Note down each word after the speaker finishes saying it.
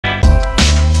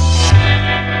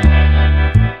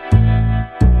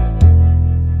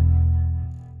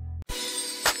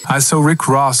So Rick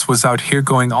Ross was out here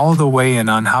going all the way in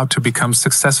on how to become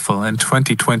successful in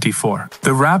 2024.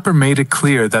 The rapper made it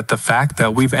clear that the fact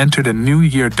that we've entered a new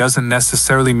year doesn't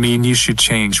necessarily mean you should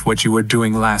change what you were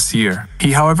doing last year.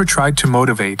 He, however, tried to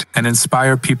motivate and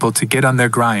inspire people to get on their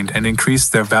grind and increase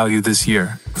their value this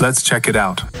year. Let's check it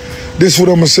out. This is what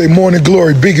I'm gonna say. Morning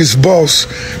Glory, biggest boss,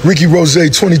 Ricky Rose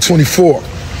 2024.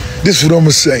 This is what I'm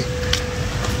gonna say.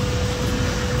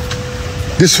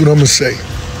 This is what I'm gonna say.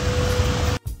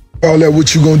 All that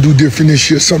what you gonna do different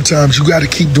this year. Sometimes you gotta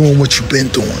keep doing what you've been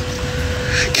doing.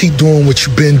 Keep doing what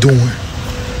you've been doing.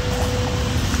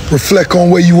 Reflect on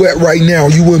where you at right now.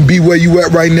 You wouldn't be where you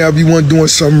at right now if you weren't doing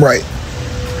something right.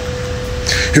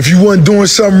 If you weren't doing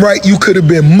something right, you could have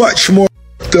been much more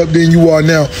up than you are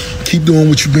now. Keep doing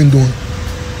what you've been doing.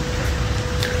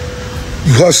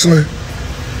 You hustling,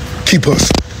 keep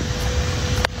hustling.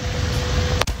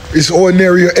 It's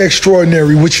ordinary or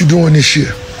extraordinary what you doing this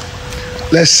year.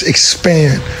 Let's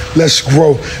expand. Let's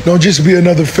grow. Don't just be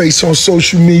another face on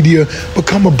social media.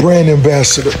 Become a brand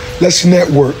ambassador. Let's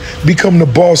network. Become the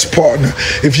boss partner.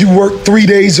 If you work 3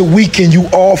 days a week and you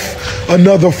off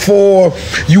another 4,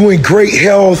 you in great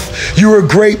health, you're a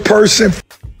great person.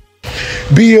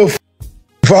 Be a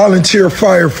volunteer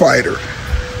firefighter.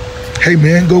 Hey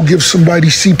man, go give somebody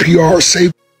CPR,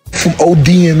 save from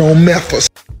ODing on meth or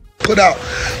put out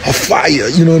a fire,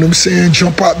 you know what I'm saying?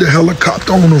 Jump out the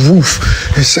helicopter on the roof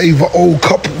and save an old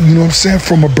couple, you know what I'm saying,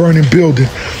 from a burning building.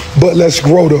 But let's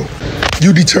grow though.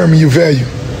 You determine your value.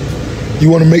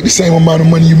 You want to make the same amount of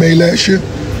money you made last year?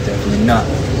 Definitely not.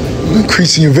 You're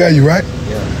increasing your value, right?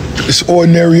 Yeah. It's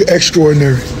ordinary or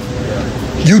extraordinary.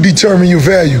 Yeah. You determine your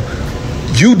value.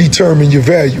 You determine your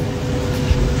value.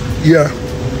 Yeah.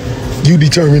 You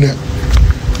determine that.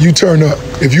 You turn up.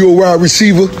 If you're a wide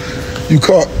receiver, you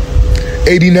caught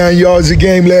 89 yards a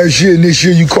game last year, and this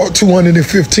year you caught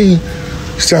 215.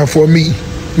 It's time for a meeting.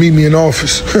 Meet me in the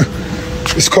office.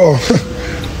 It's called,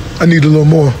 I need a little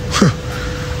more.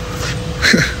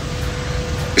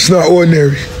 It's not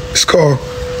ordinary. It's called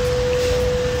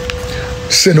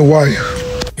center wire.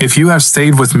 If you have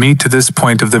stayed with me to this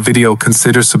point of the video,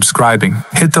 consider subscribing.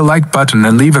 Hit the like button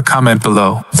and leave a comment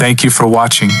below. Thank you for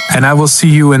watching, and I will see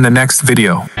you in the next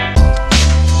video.